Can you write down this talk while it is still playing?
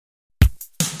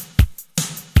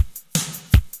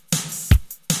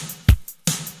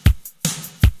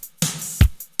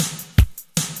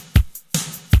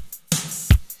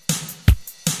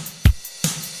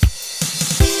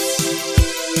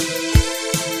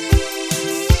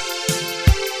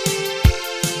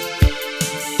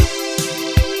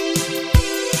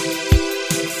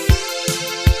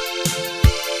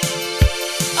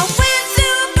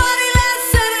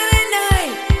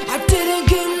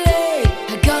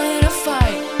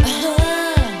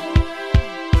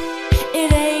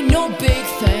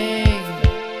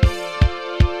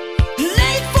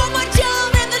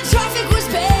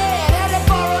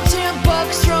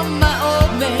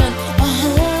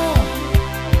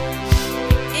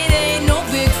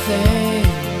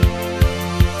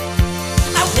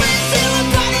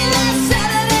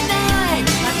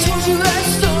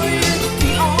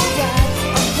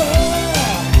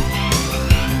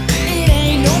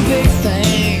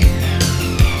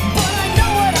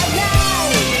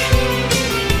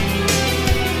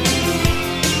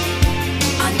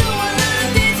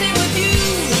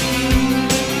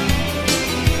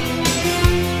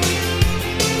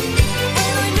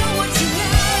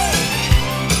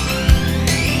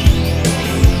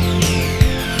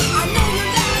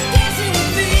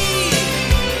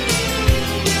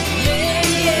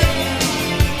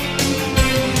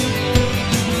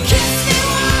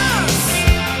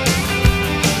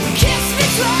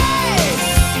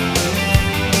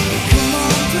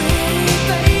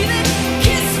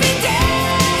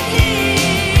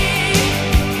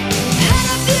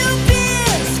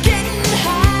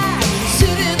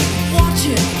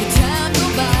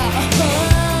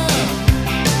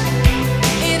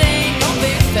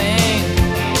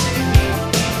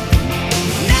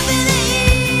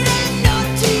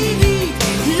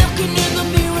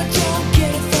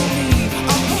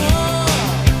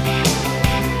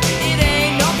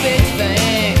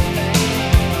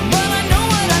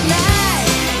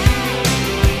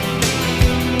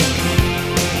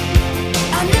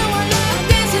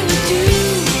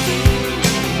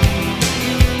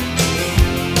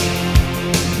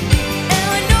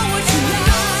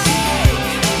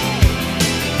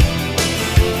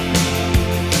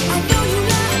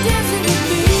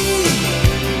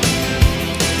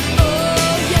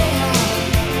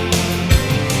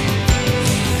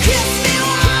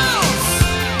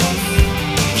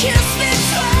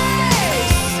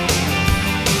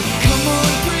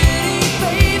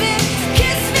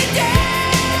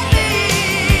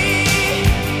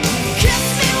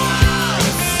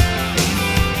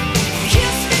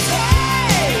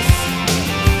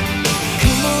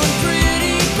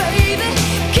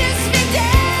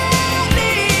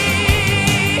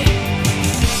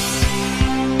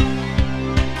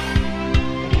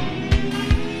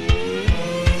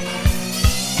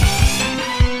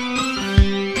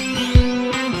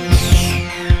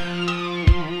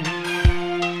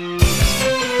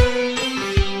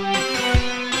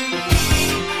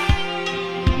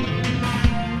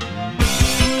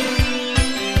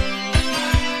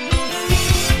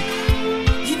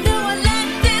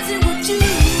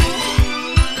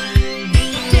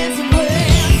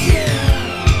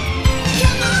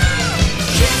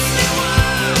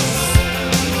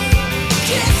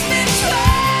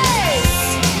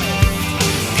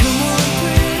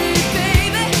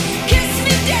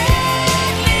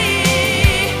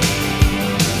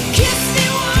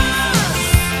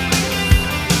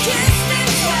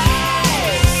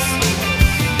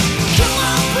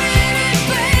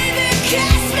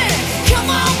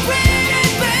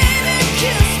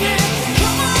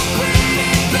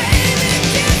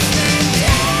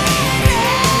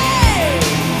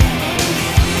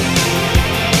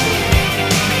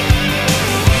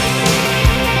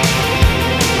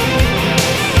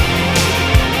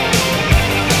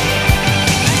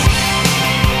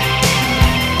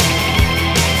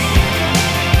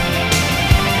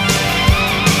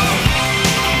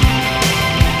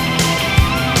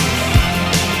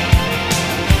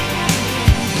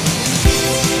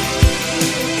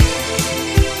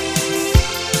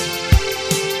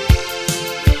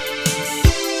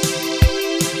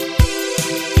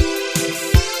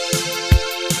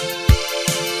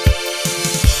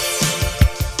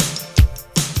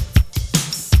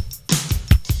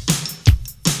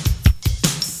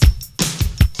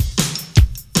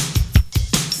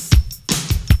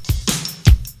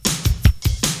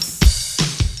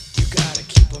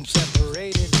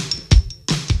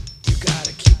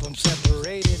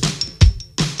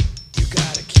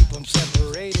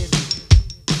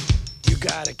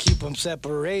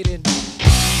separated.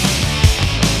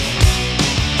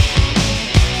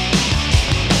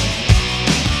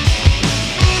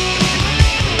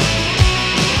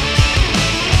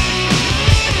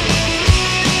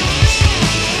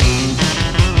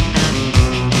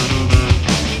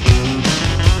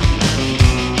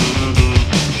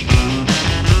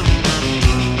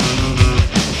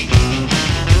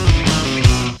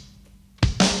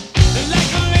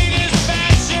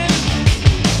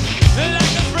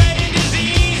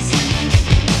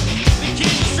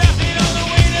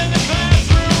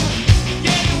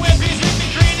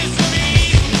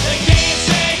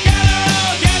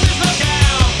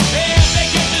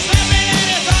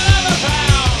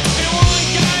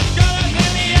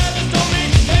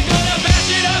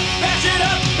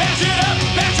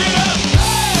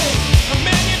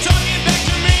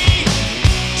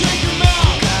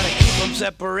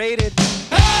 Separated.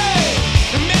 Hey!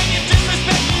 The man you're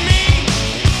disrespecting me.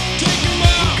 Take him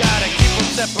out. You gotta keep them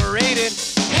separated.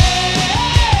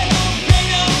 Hey! Don't pay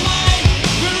no mind.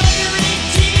 We're under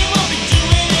 18 and won't be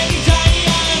doing any time.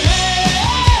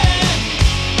 Hey!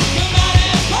 Come out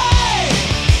and play.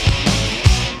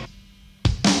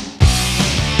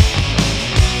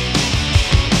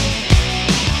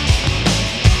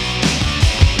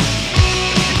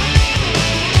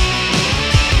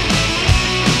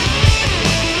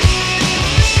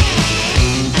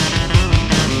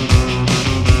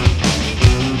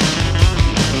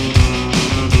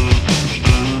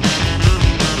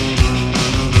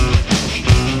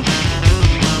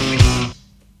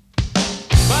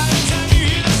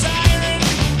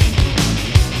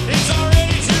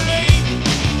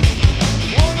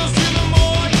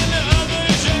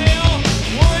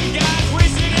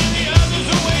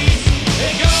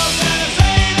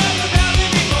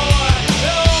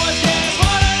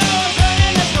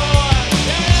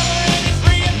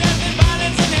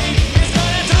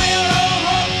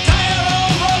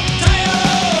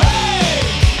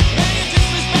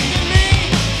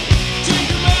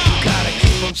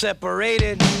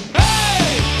 Separated.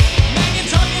 Hey! Man, you're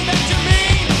talking back to me.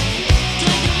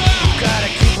 Take him out. You gotta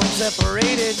keep them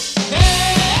separated.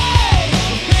 Hey!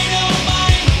 Don't pay no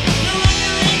mind. You're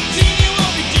under 18, you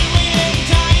won't be doing any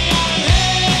time.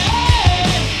 Hey!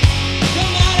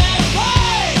 Come out and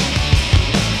play.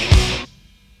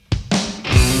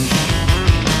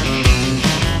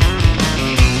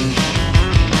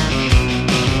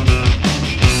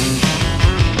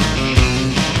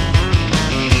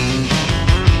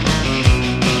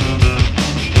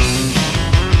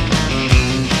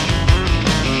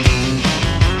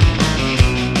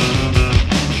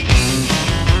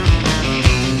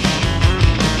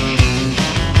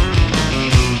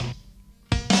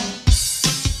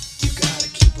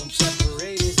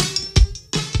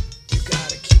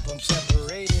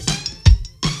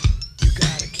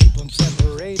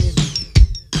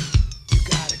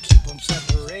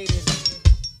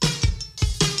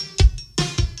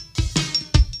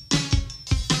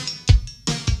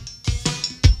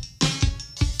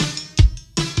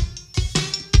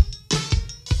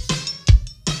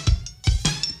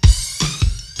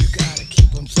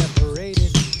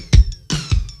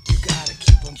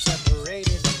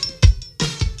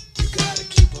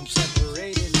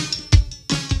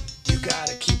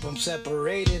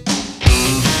 Separated.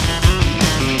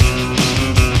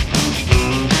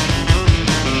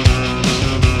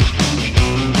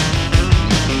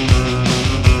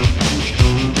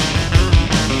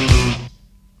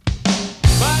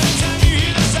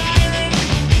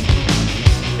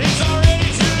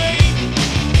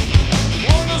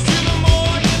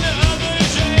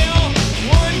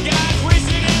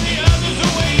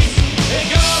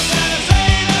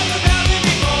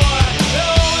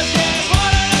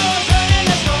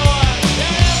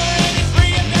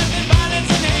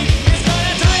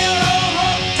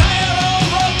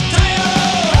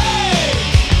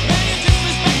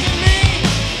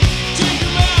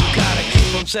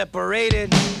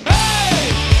 Separated. Hey!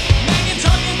 Man, you're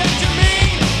talking back to me.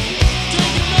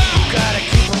 Take him out. You gotta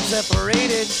keep them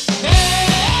separated.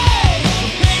 Hey!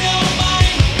 Don't pay no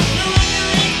mind. You're under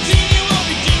 18, you won't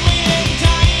be doing any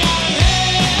time.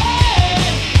 Hey!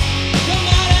 Come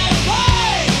out and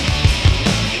play.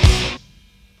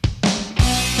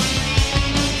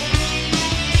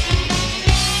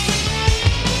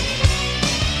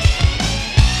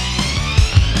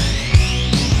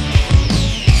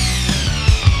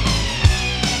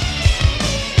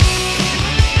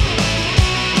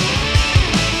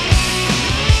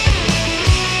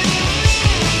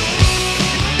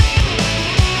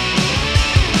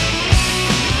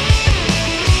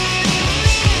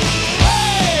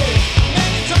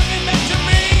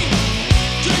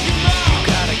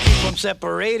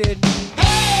 separated.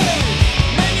 Hey,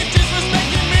 man, you're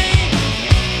disrespecting me.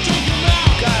 Check him out.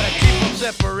 Gotta keep them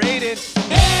separated.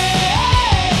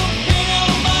 Hey, they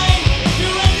don't mind.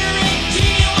 You're under 18,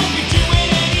 you won't be doing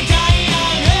any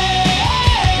time.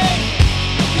 Hey,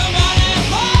 come on and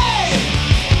play.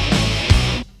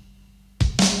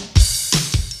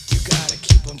 You gotta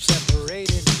keep them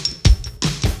separated.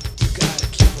 You gotta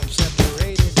keep them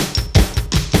separated.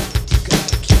 You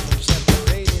gotta keep them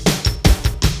separated.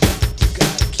 You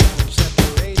gotta keep them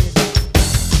separated.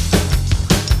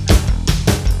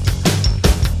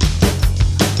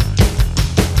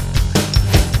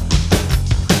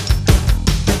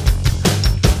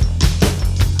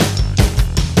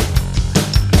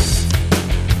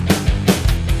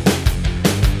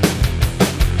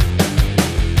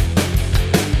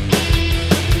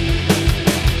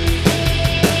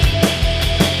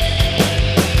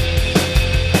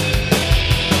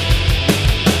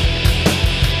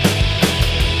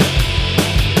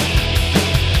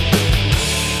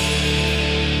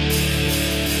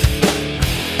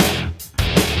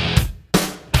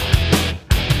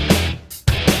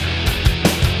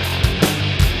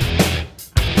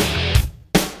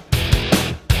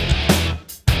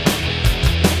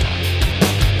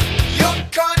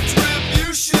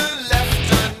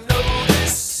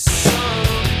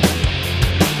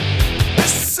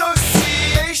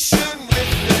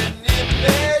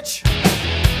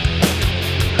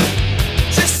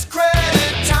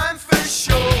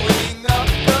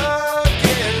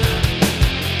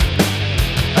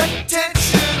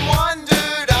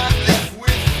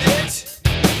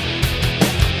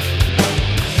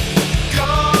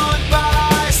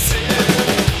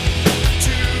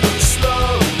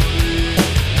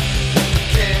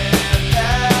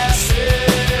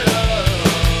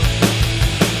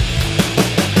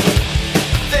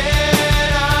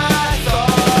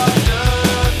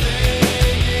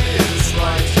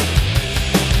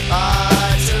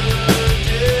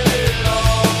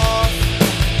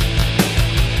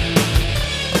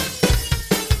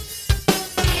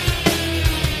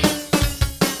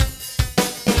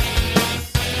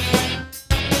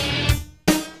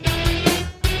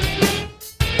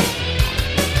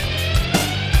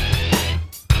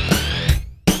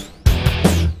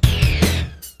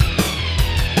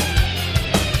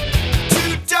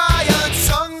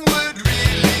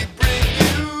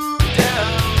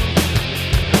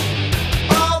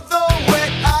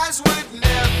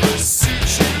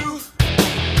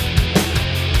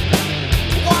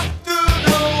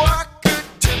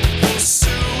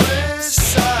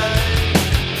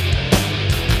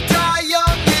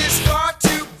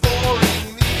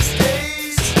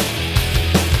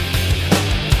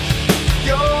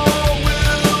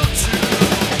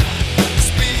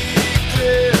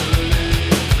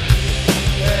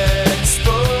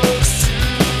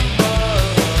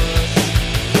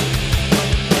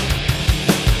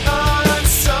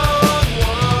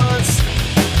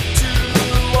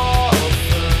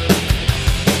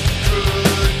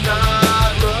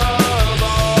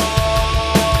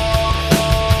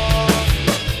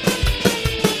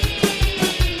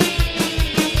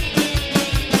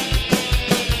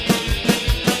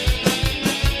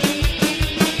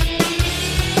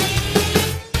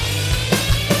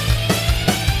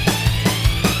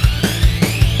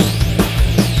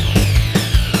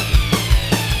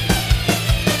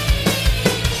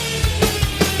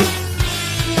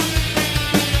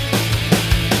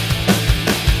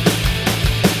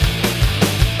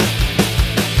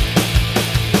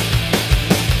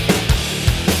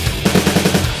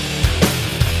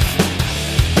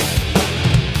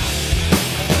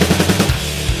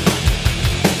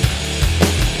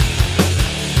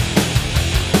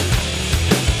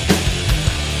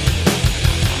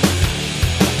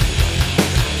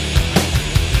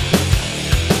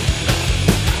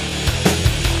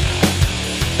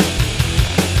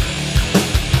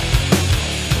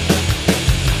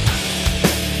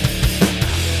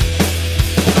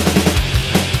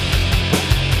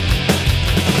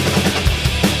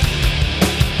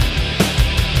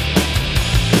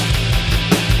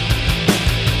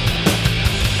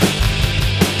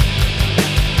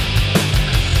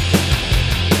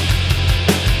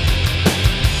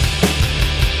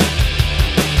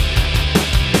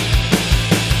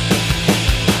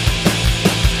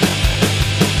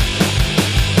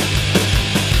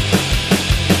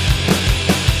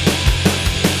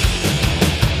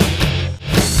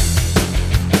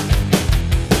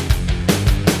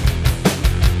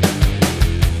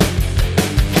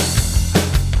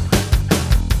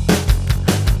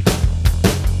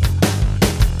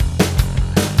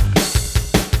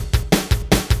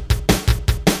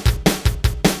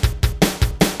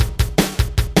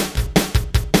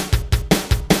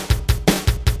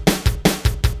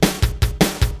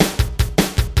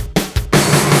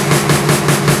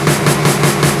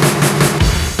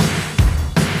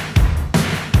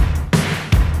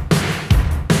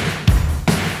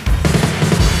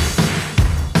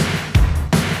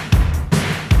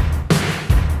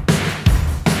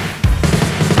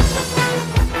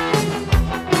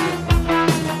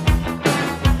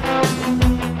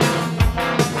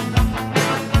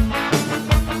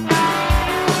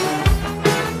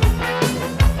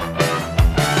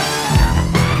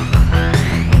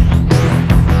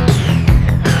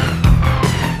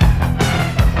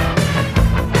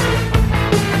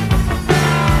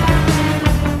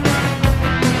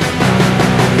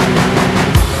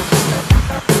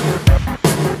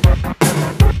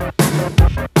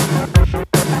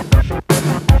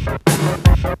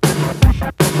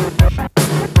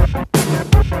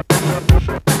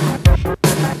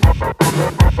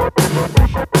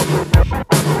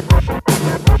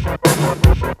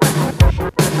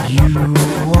 You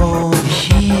won't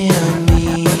hear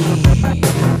me,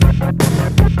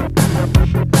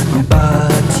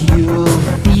 but you'll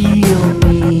feel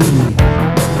me.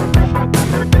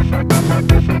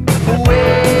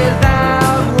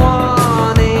 Without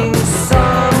warning,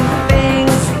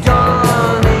 something's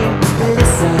dawning.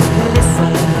 Listen,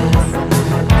 listen.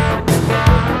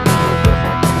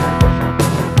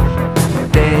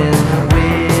 Then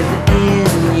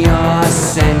within your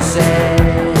senses,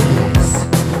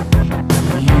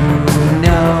 you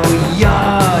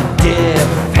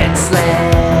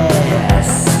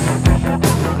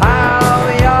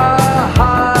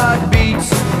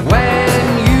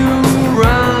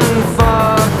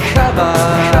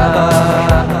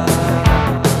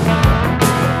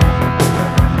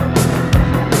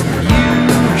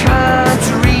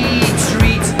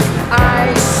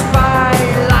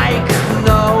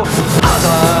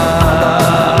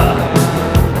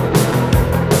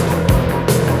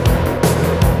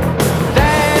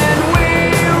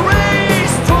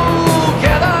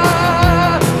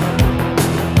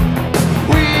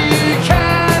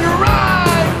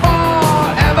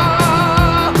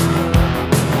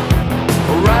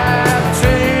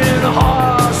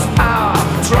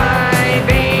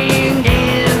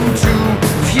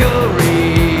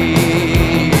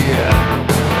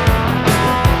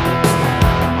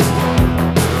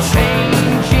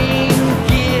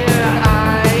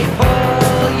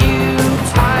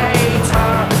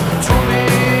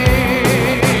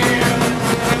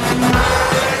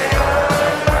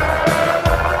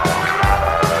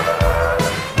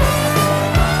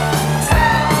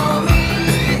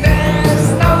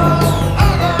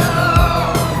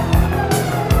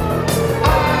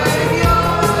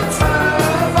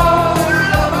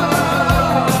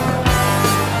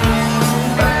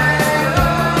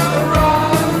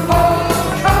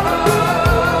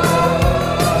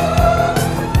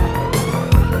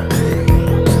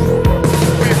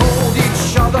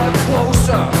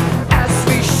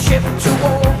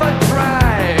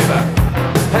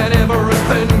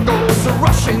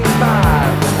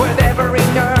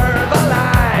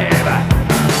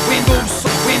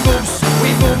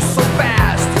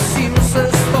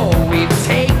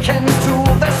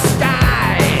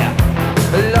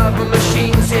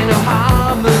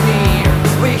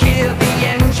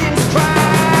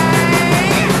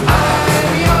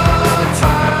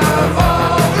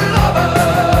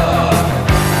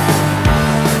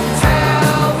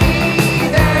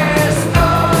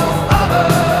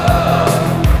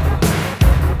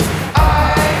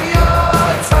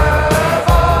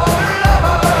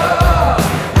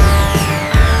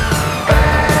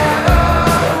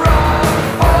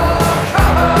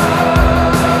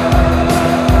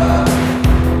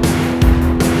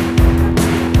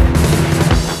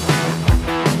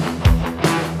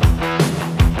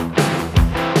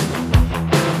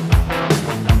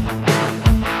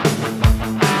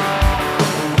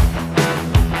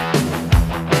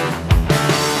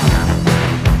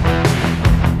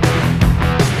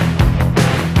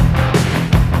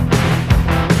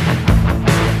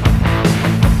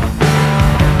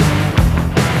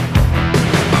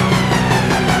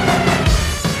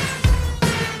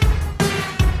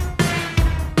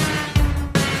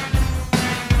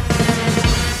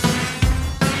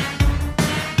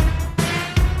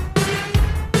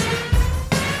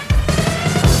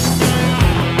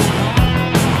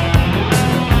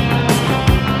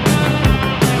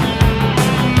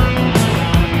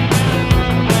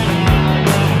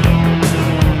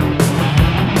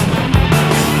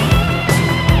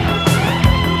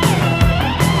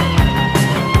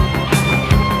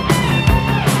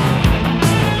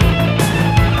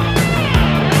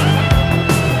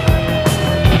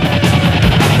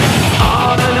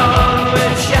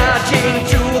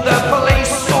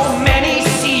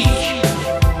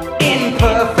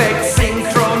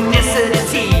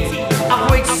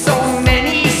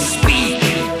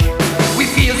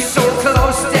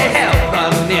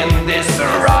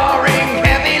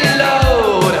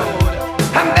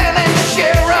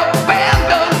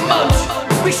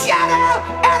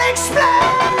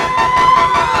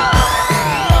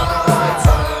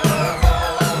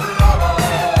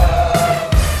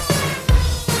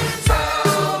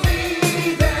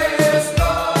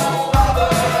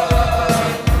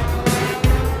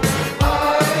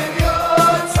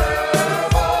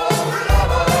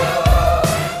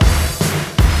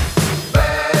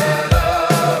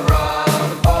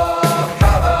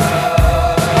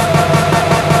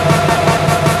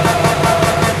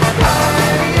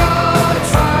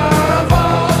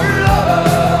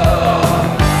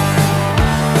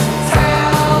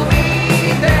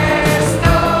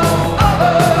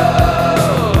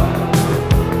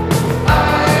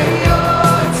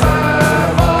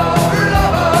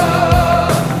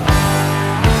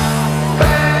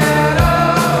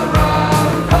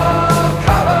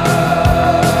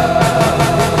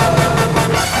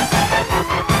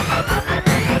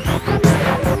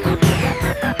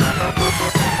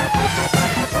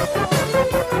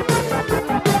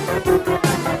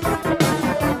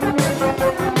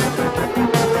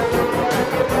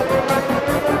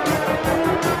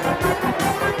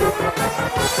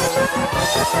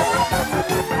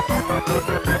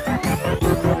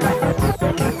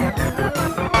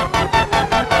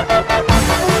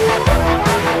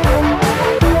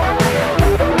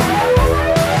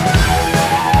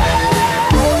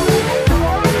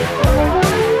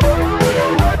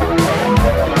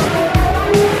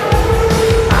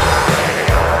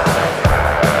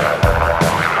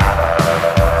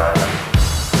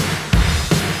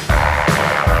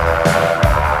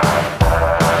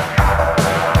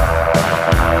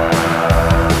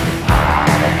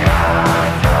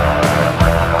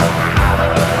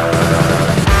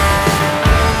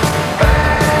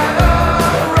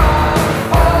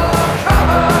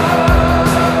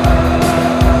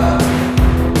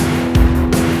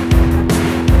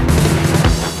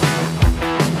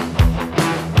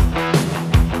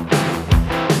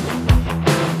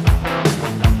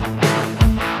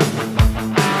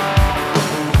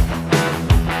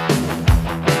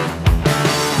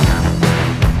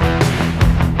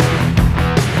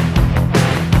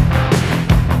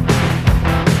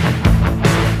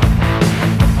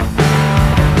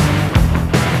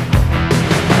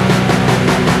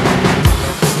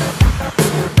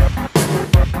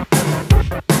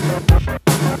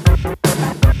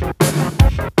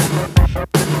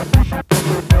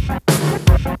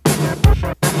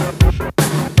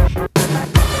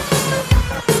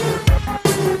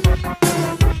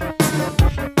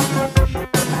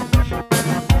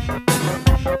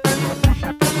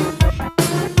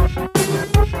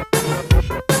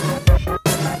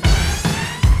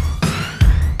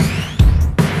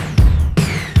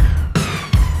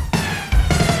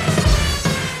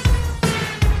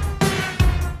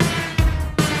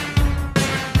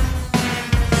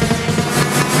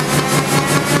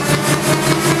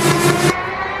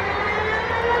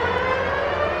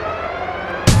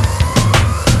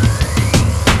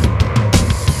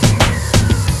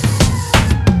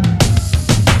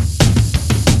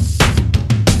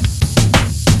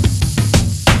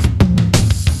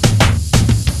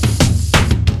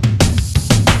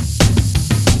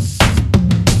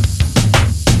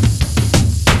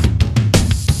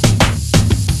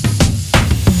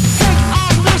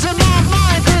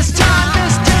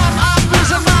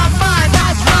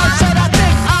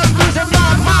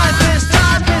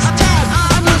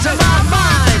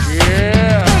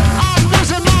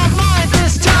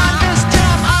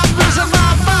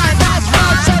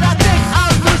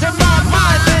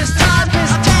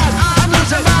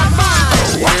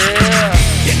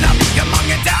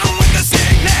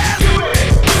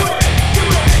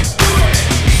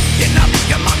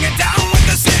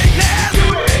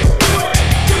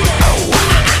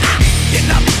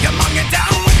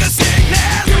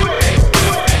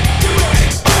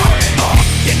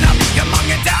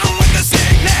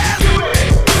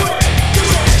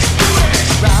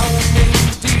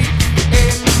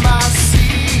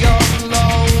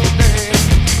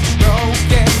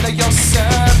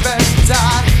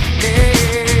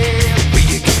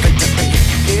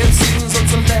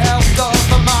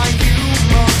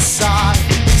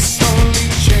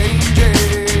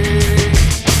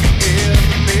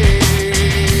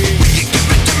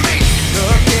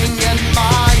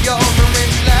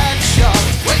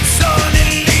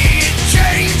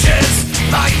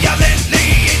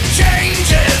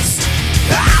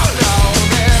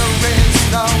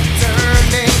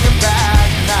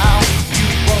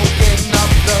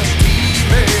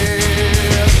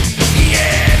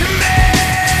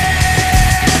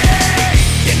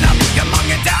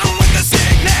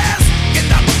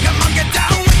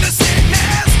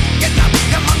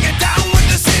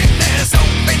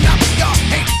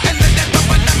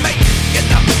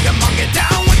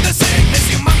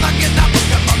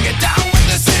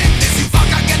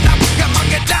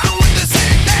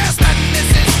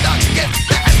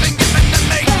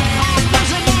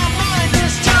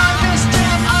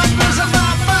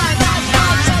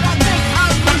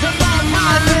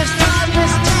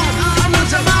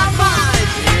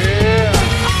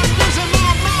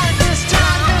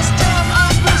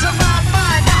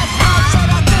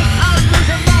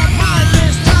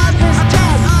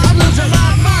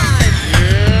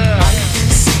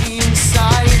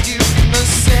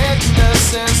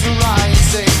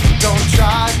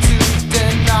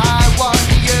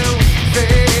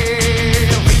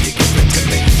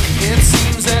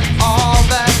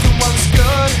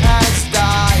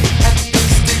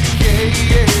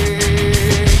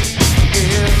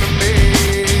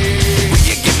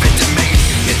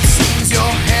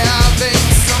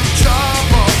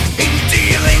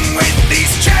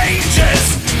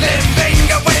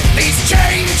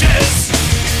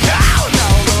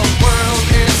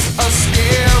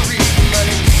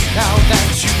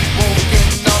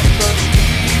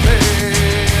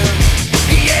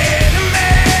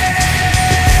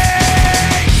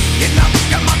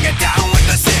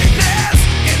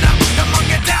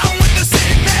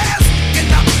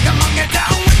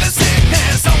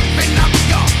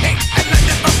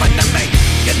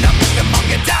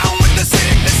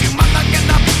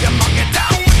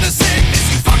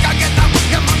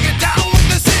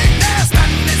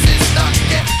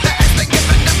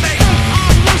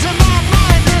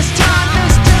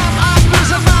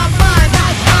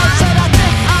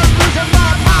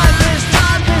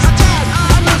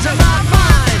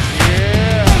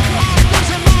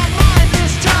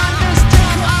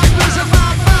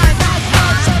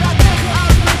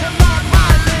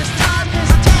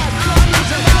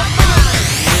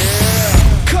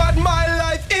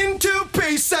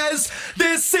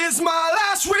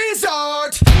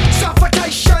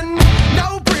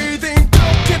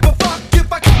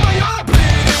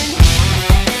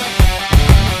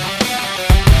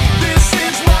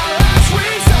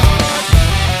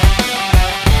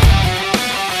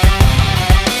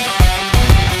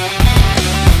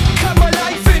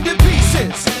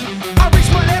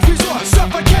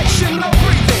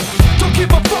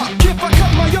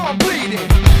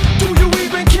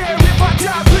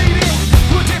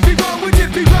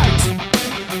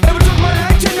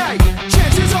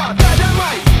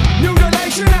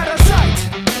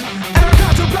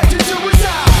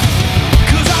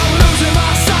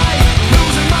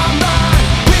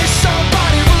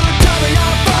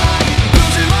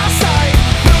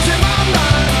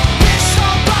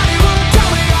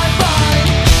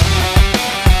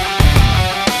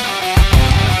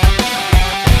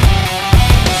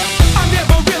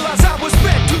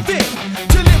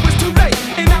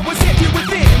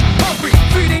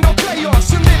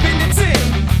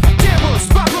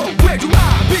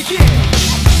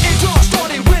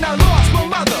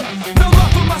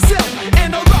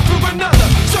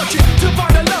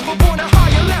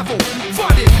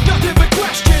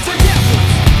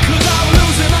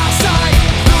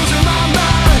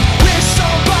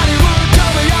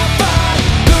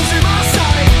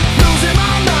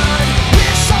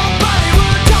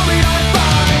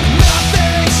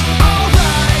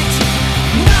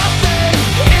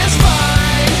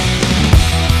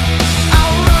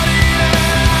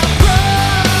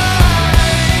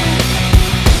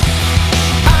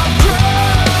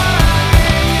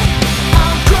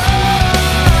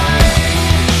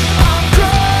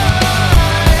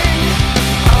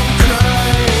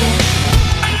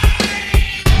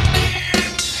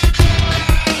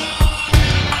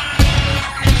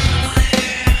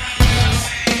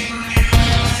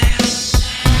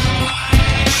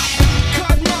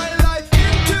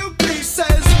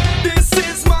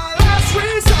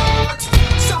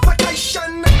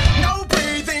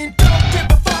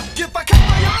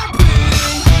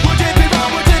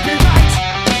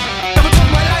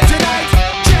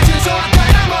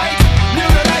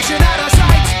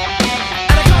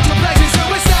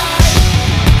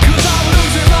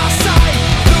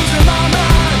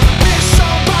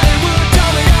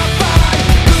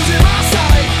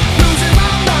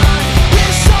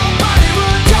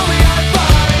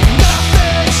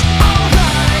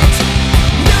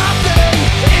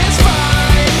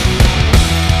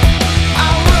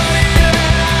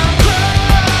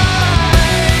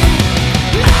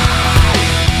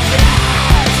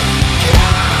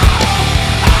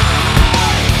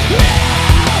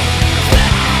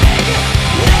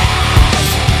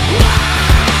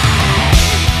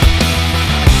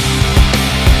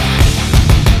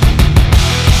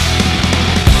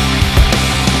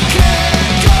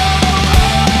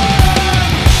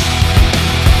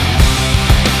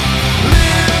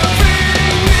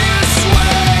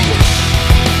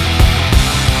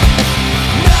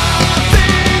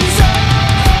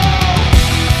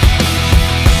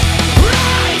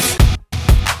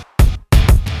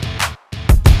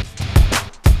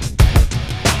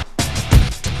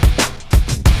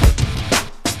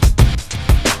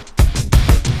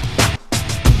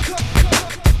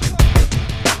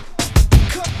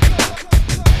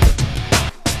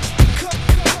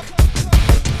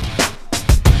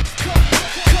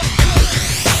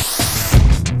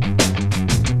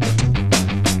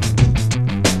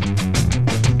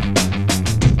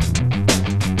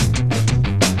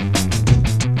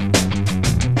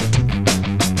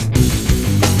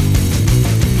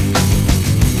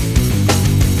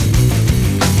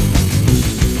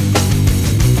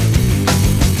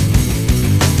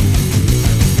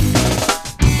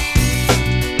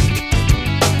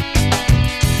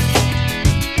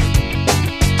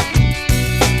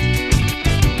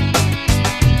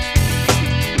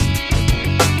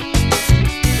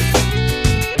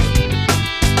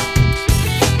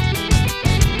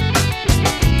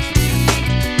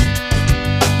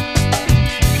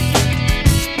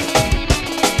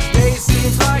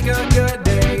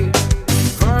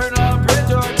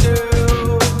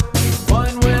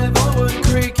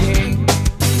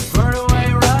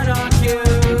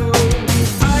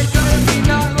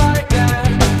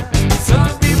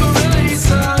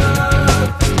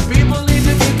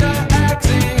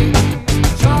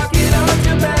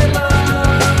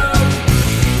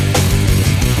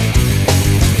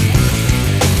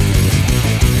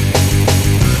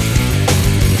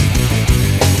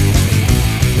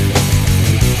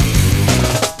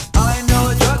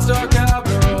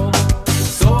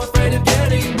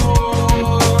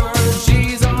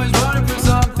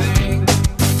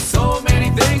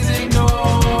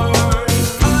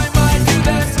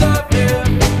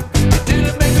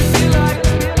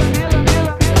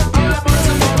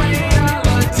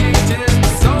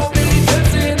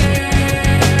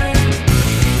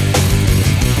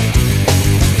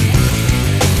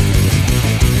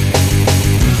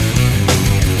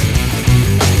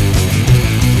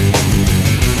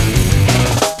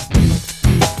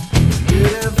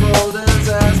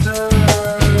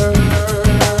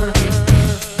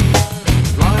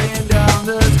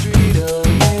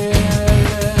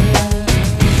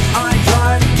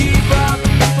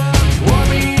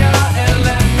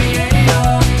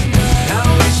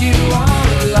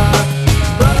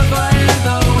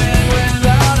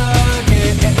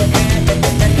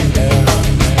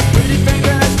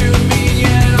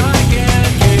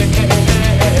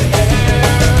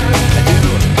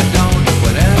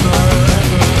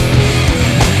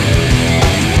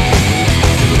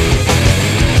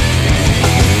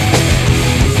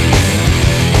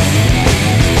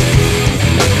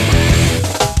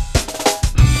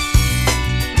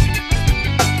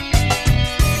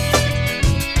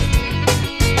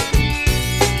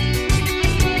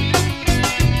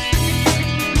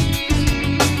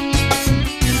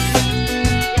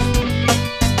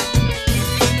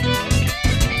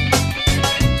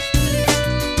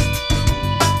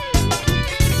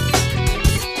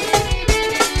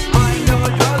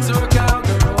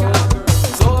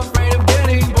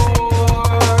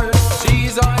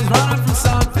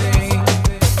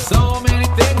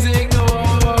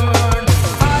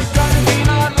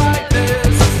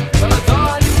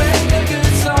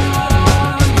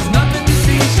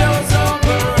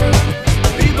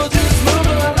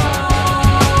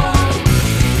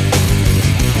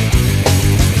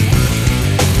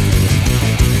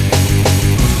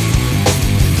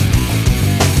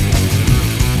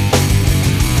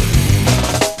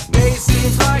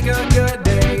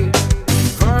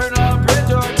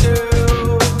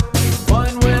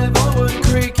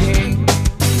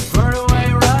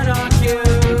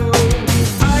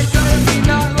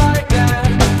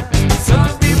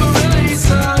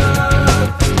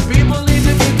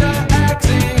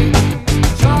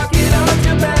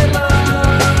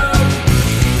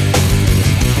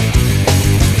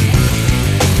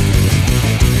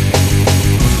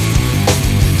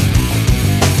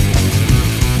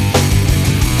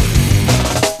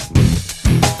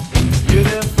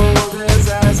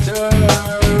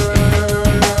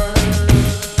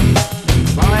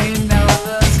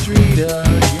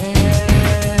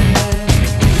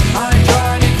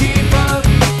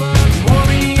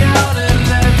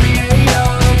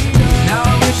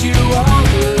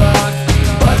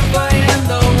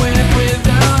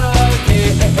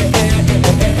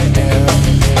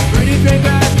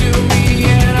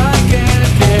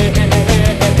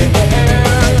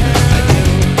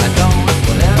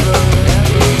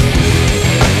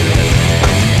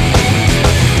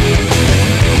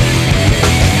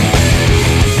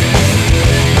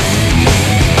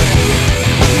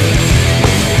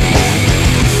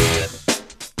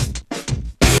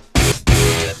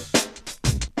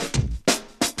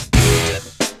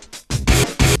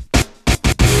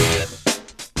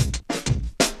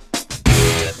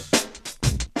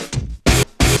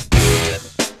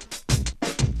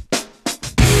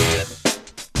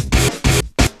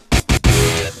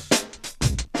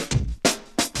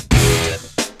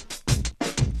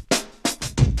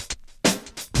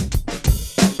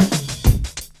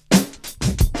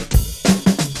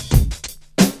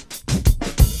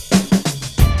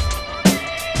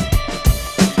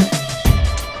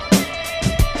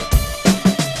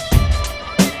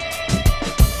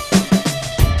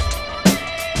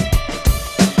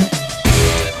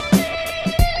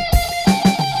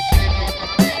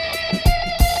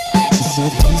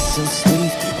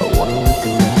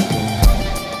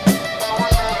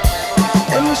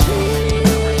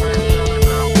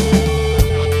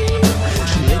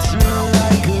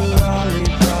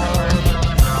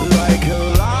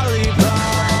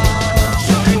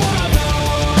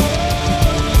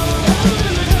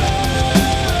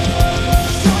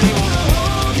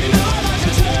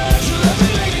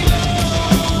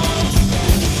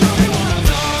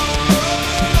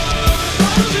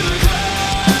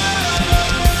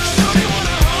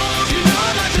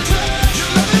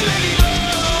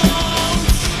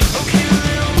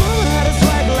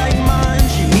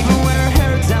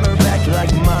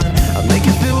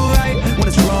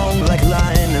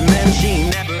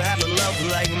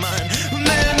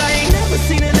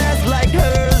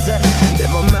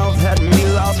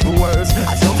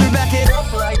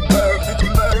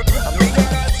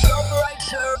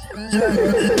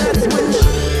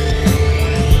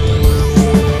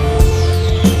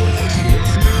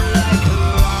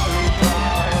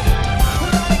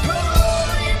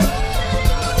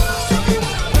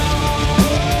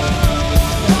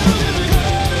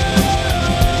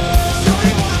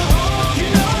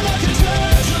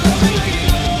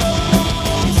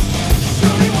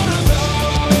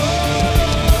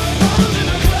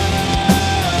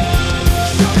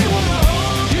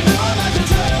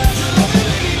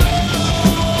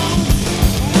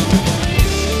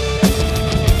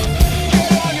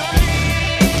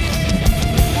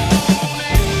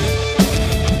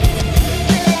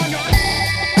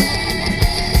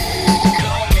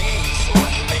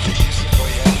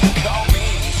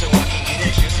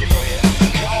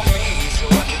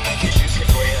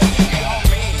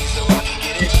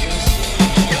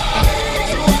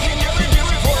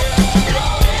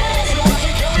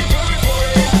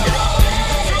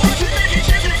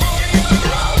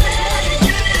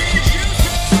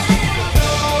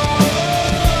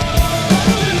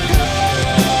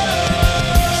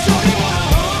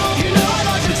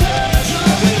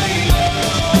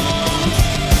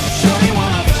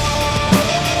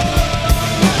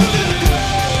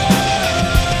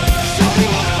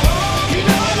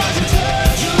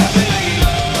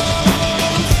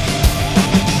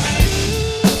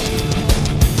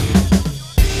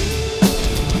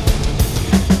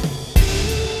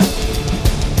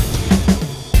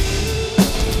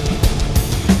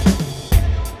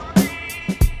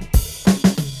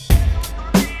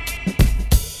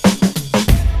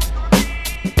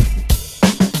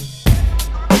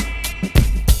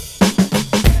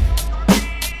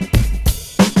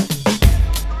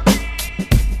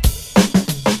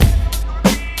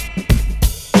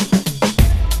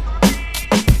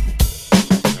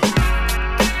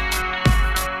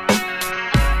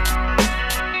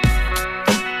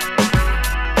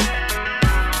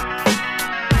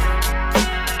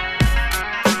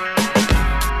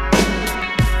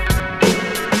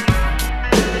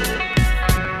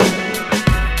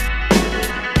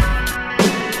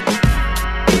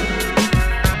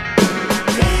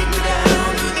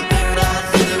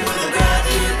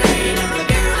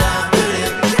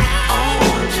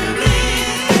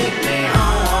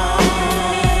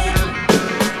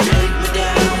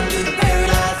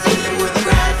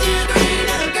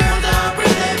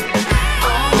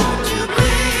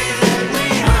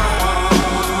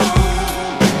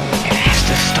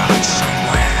start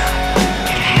somewhere.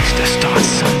 It has to start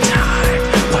sometime.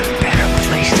 What better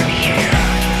place than here?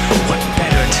 What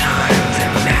better time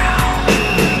than now?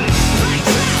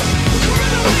 Lights out,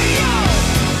 Gorilla Radio.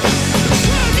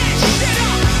 Turn that shit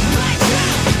up. Lights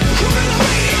out, Gorilla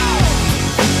Radio.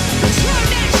 Turn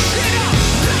that shit up.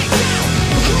 Lights out,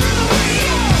 Gorilla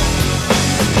Radio.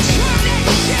 Turn that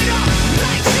shit up.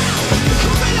 Lights out,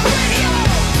 Gorilla Radio.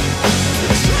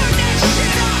 Turn that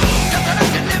shit up.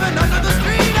 Nothing living under the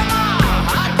street.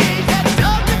 Hot days that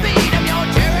dug to beat. I'm your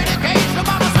charity case for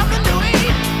mama something to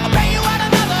eat. I'll pay you out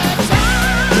another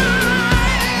time.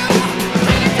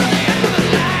 Take it to the end of the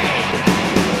line.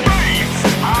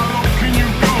 How low can you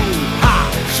go?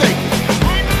 Shake it.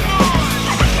 Bring the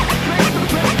noise.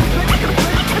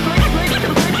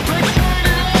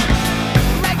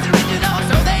 Max original,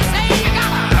 so they say you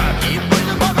gotta keep with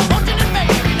the motherfucking and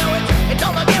baby. You know it's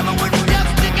all a game, but it's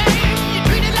just a game. You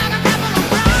treat it like a capital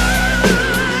crime.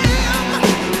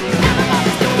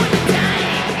 Everybody's doing the time.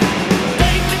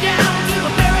 Take me down to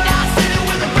the paradise city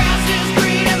where the grass is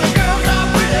green and the girls are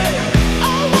pretty.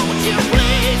 Oh, won't you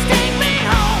please take me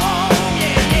home?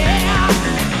 Yeah, yeah.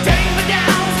 Take me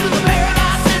down to the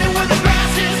paradise city where the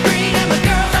grass is green and the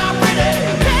girls are pretty.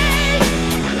 Take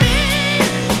me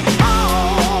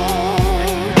home.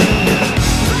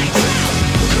 Lights out,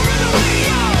 Gorilla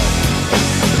Radio.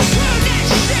 Turn that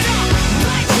shit up.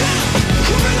 Lights out,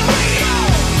 Gorilla Radio.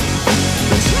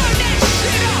 Turn that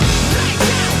shit up. Lights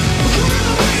out,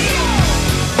 Gorilla Radio.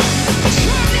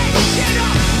 Turn that shit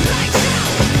up. Lights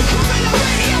out, Gorilla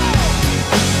Radio.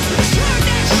 Turn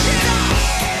that shit up.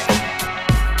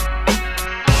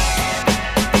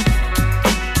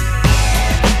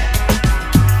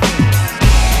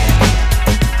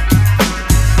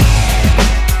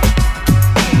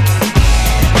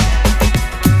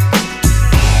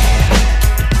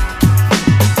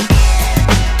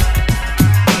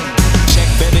 Check,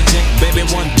 baby,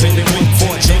 1, 2, 3,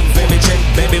 4. Check,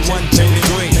 baby, 1, 2,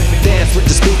 3. Dance with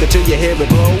the speaker till you hear it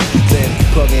blow. Then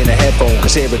plug in a headphone,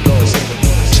 cause here it goes.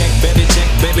 Check,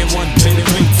 baby, 1, 2,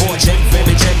 3, 4. Check,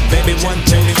 baby, 1,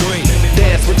 2, 3.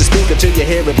 Dance with the speaker till you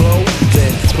hear it blow.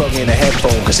 Then plug in a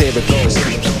headphone, cause here it goes.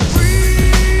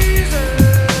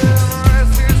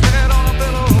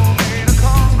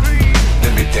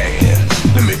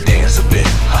 Let me dance a bit.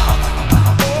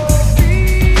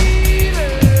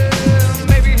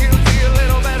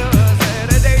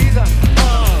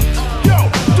 Yo,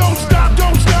 don't stop,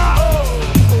 don't stop.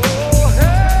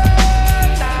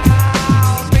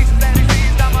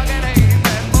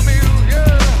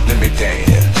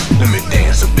 Let me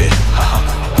dance a bit.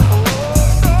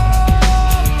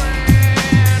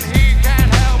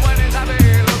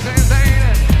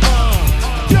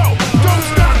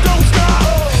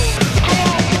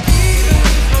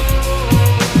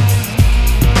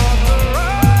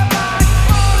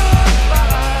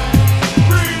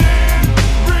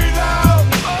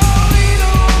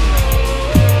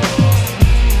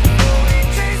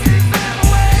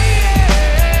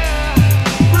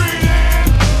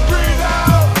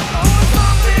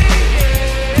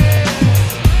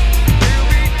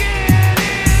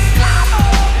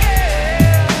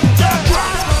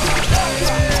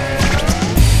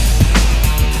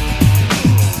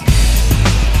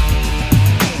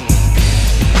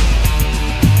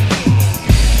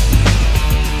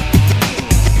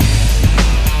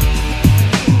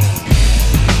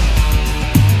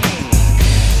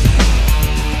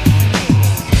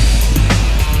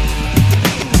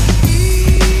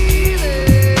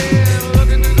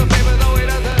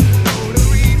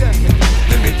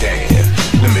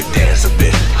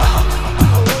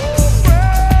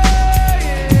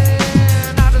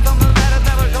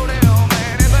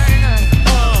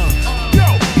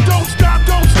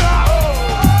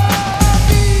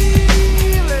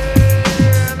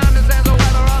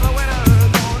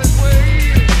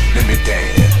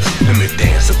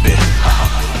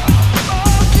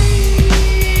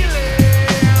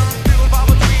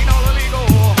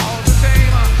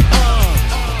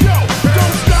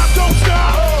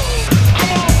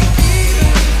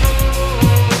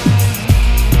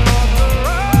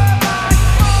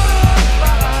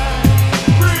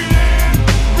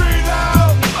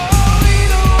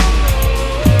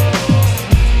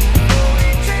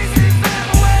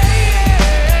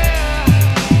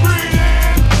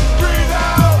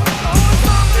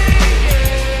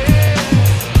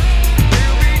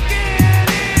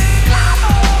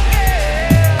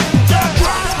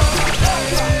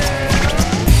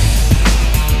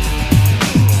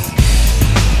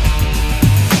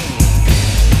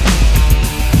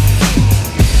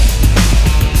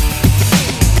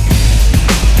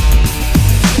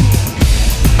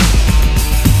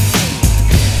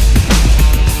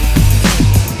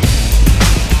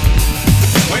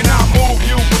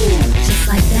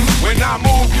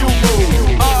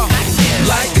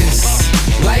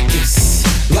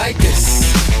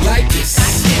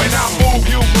 move,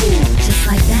 you move. Just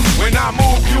like that. When I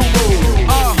move, you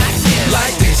move.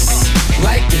 Like this,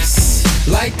 like this,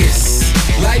 like this,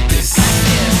 like this.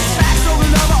 Fast over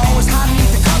lover, always hide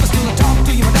beneath the covers. Still I talk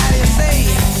to you, my daddy and say,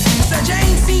 said you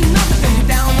ain't seen nothing till you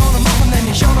down on a muffin, then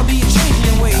you sure to be changing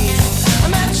your ways.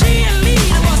 I met a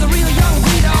cheerleader, was a real young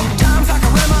breed. All the times I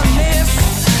can reminisce.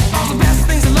 All the best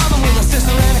things in loving with a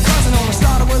sister and a cousin. Only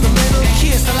started with a little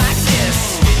kiss like this.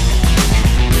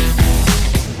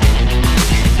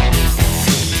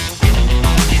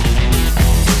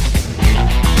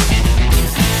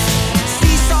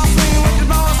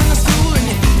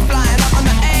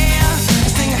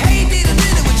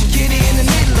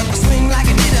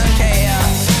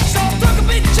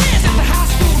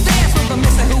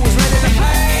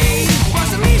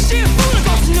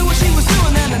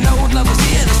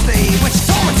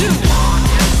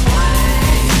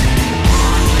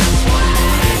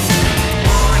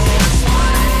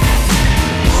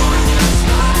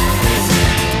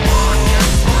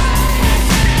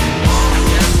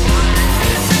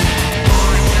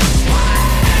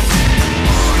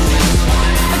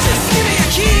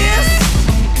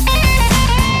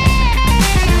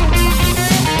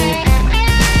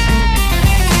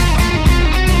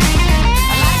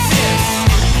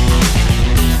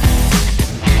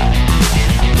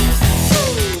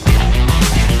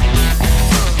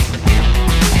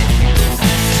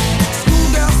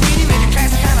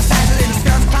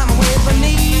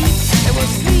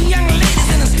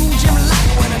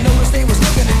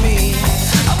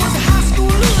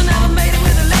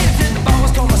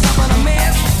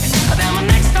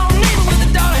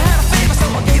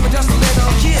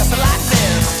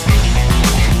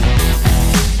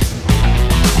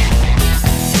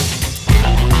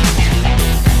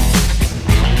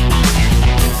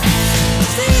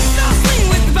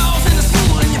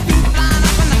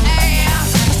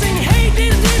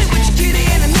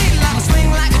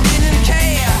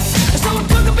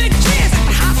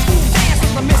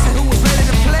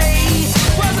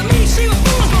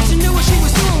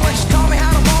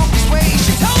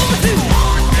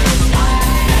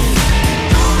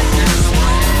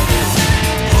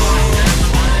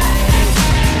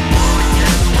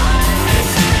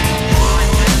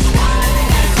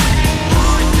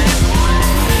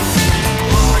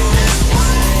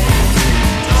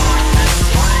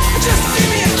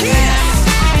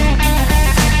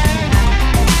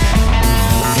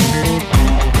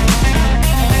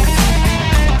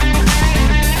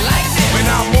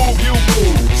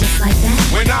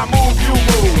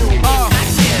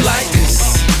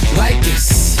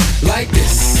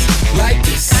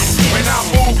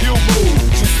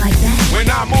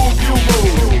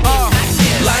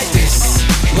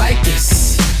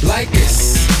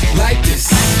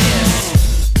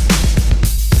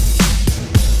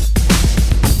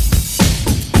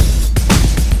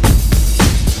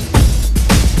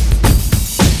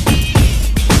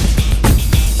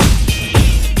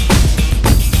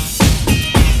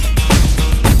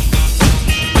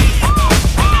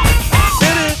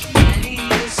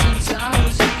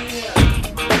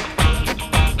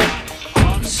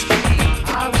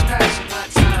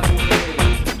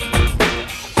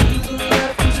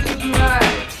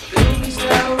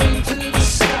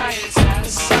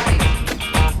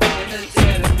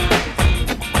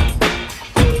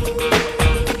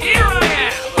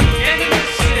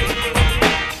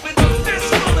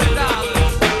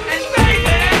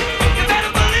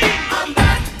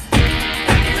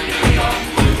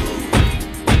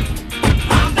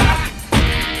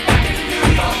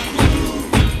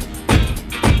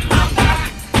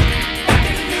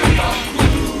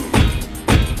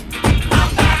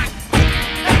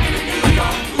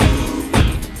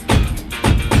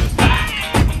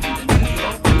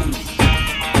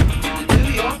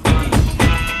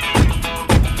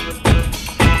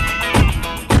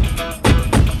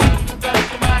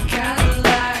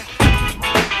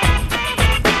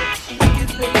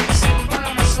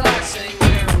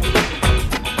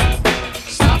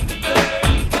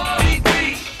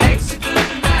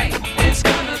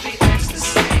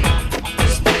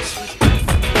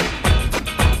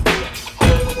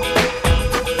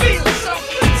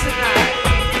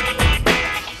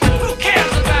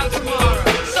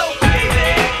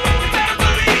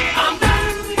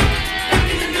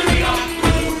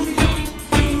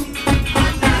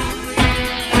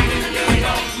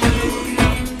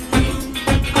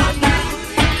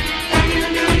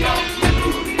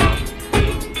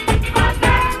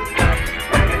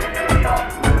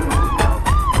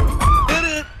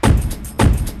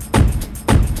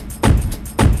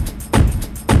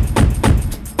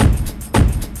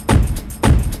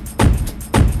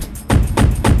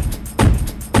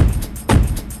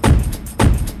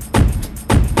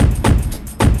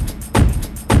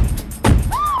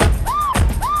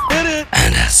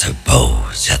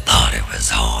 suppose you thought it was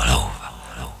all over.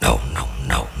 No, no,